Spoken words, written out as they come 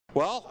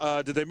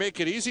Well, did they make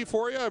it easy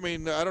for you? I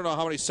mean, I don't know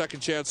how many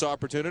second chance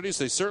opportunities.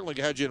 They certainly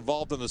had you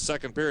involved in the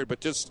second period, but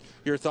just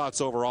your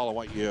thoughts overall on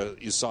what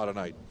you saw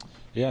tonight.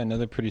 Yeah,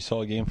 another pretty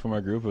solid game from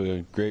our group.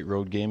 A great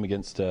road game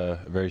against a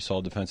very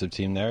solid defensive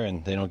team there,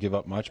 and they don't give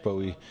up much, but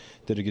we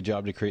did a good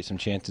job to create some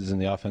chances in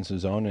the offensive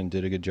zone and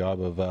did a good job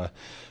of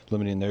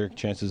limiting their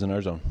chances in our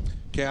zone.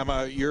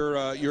 Cam, you're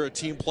a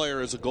team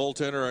player as a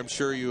goaltender. I'm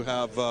sure you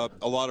have a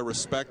lot of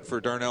respect for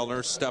Darnell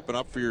Nurse stepping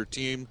up for your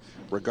team,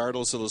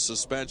 regardless of the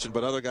suspension,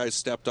 but other guys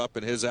stepped up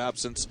in his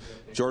absence,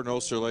 Jordan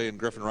Osterley and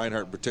Griffin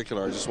Reinhart in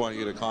particular. I just want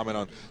you to comment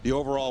on the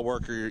overall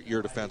work of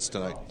your defense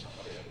tonight.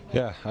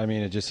 Yeah, I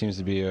mean, it just seems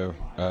to be a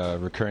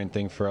recurring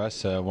thing for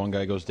us. One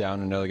guy goes down,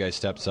 another guy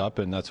steps up,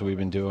 and that's what we've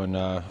been doing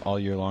all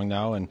year long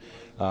now. And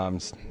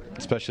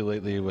especially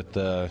lately with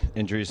the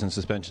injuries and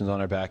suspensions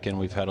on our back end,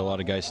 we've had a lot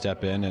of guys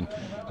step in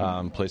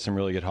and play some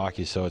really good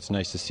hockey. So it's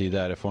nice to see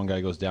that if one guy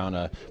goes down,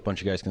 a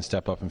bunch of guys can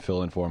step up and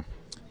fill in for him.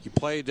 You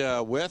played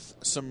with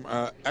some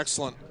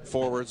excellent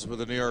forwards with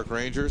the New York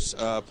Rangers,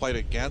 played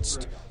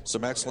against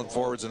some excellent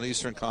forwards in the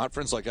Eastern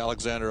Conference like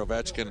Alexander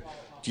Ovechkin.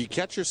 Do you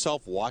catch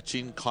yourself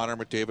watching Connor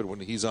McDavid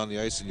when he's on the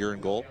ice and you're in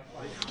goal?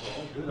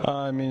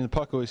 I mean, the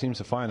puck always seems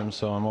to find him,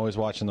 so I'm always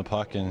watching the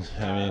puck. And,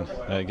 I mean,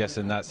 I guess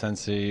in that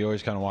sense, you're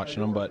always kind of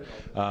watching him. But,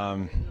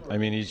 I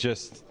mean,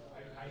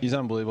 he's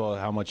unbelievable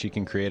how much he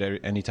can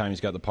create anytime he's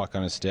got the puck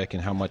on his stick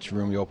and how much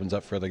room he opens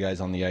up for other guys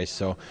on the ice.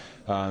 So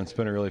it's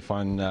been really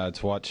fun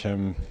to watch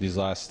him these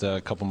last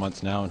couple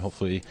months now, and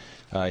hopefully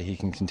he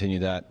can continue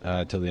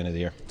that till the end of the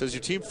year. Does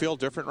your team feel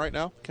different right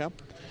now, Cam?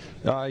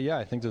 Yeah,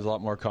 I think there's a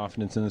lot more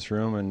confidence in this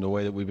room and the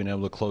way that we've been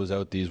able to close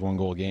out these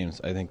one-goal games.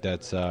 I think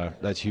that's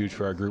huge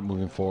for our group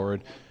moving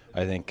forward.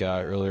 I think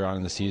earlier on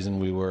in the season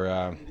we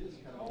were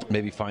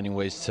maybe finding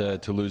ways to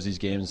lose these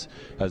games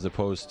as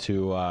opposed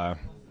to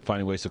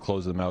finding ways to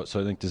close them out.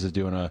 So I think this is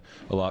doing a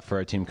lot for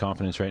our team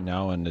confidence right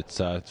now, and it's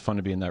fun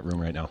to be in that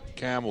room right now.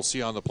 Cam, we'll see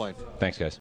you on the plane. Thanks, guys.